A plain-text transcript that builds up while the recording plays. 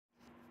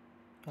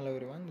Hello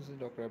everyone, this is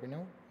Dr.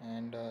 Abhinav,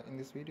 and in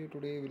this video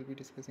today we'll be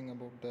discussing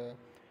about the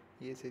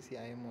ESIC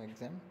IMO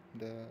exam,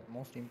 the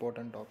most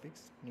important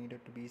topics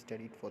needed to be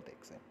studied for the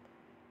exam.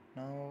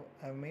 Now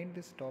I've made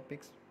these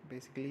topics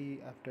basically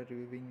after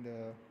reviewing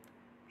the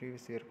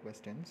previous year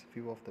questions,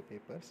 few of the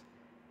papers,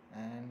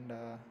 and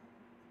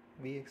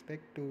we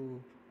expect to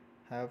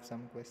have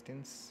some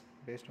questions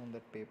based on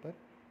that paper,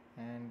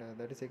 and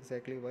that is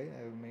exactly why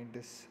I've made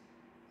this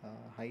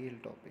high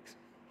yield topics.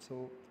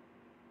 So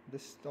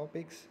this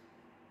topics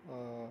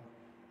uh,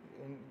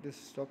 in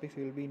this topics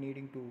we will be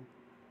needing to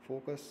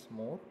focus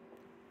more,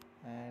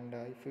 and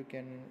if you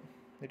can,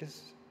 it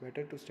is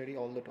better to study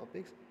all the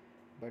topics,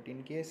 but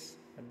in case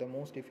at the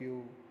most if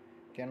you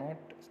cannot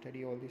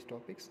study all these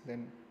topics,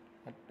 then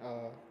you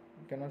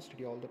cannot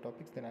study all the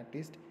topics, then at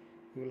least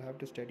you will have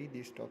to study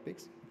these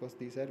topics because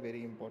these are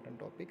very important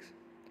topics,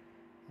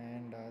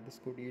 and this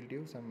could yield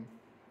you some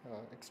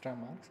extra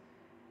marks,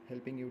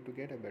 helping you to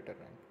get a better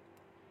rank.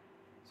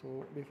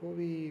 So before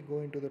we go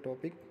into the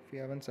topic, if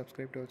you haven't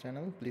subscribed to our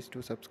channel, please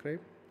do subscribe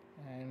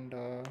and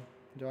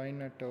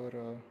join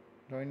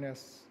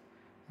us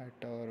at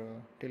our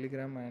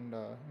Telegram and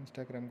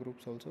Instagram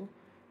groups also.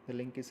 The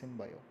link is in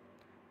bio.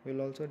 We'll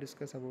also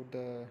discuss about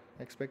the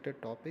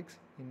expected topics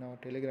in our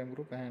Telegram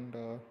group and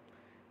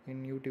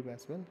in YouTube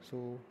as well.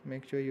 So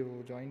make sure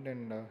you join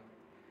and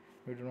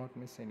you do not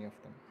miss any of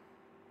them.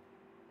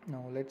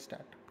 Now let's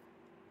start.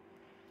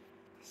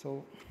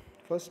 So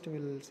first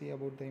we'll see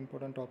about the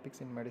important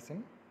topics in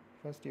medicine.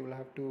 First you will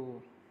have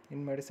to,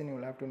 in medicine you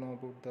will have to know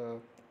about the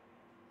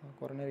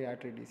coronary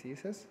artery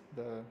diseases,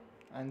 the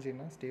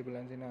angina, stable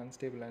angina,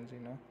 unstable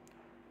angina,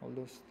 all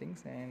those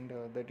things, and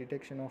the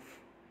detection of,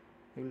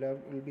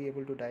 you'll be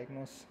able to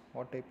diagnose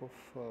what type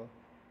of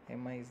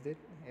MI is that,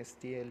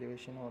 ST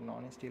elevation or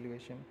non-ST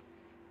elevation,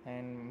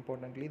 and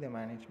importantly the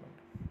management.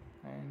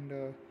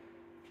 And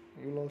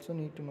you'll also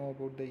need to know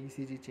about the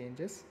ECG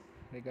changes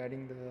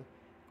regarding the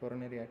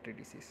coronary artery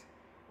disease.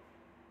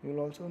 You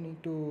will also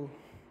need to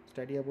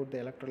study about the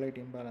electrolyte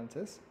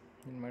imbalances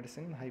in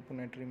medicine,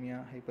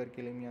 hyponatremia,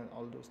 hyperkalemia,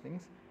 all those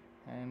things,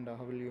 and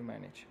how will you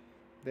manage.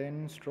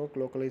 Then stroke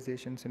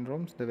localization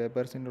syndromes, the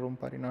Weber syndrome,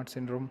 Parinot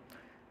syndrome,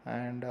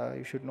 and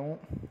you should know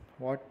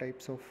what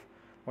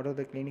are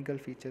the clinical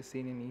features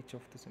seen in each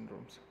of the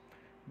syndromes.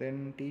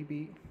 Then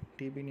TB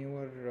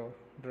newer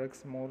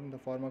drugs more on the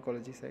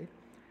pharmacology side,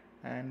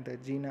 and the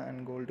GINA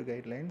and GOLD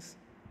guidelines,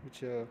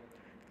 which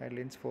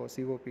guidelines for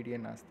COPD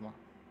and asthma.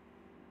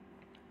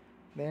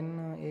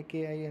 Then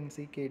AKI and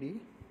CKD,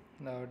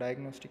 the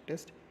diagnostic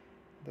test,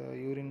 the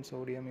urine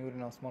sodium,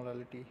 urine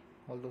osmolality,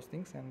 all those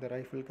things, and the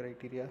rifle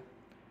criteria,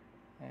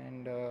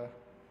 and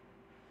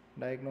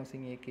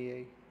diagnosing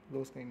AKI,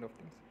 those kind of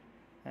things.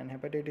 And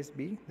hepatitis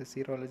B, the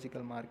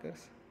serological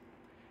markers,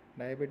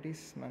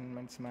 diabetes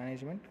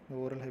management, the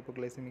oral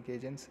hypoglycemic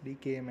agents,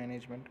 DKA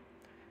management,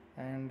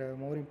 and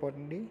more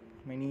importantly,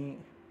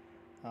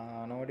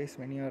 nowadays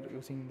many are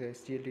using the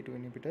SGLT2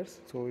 inhibitors,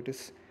 so it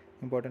is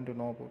important to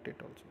know about it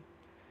also.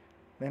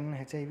 Then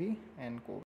HIV and COVID.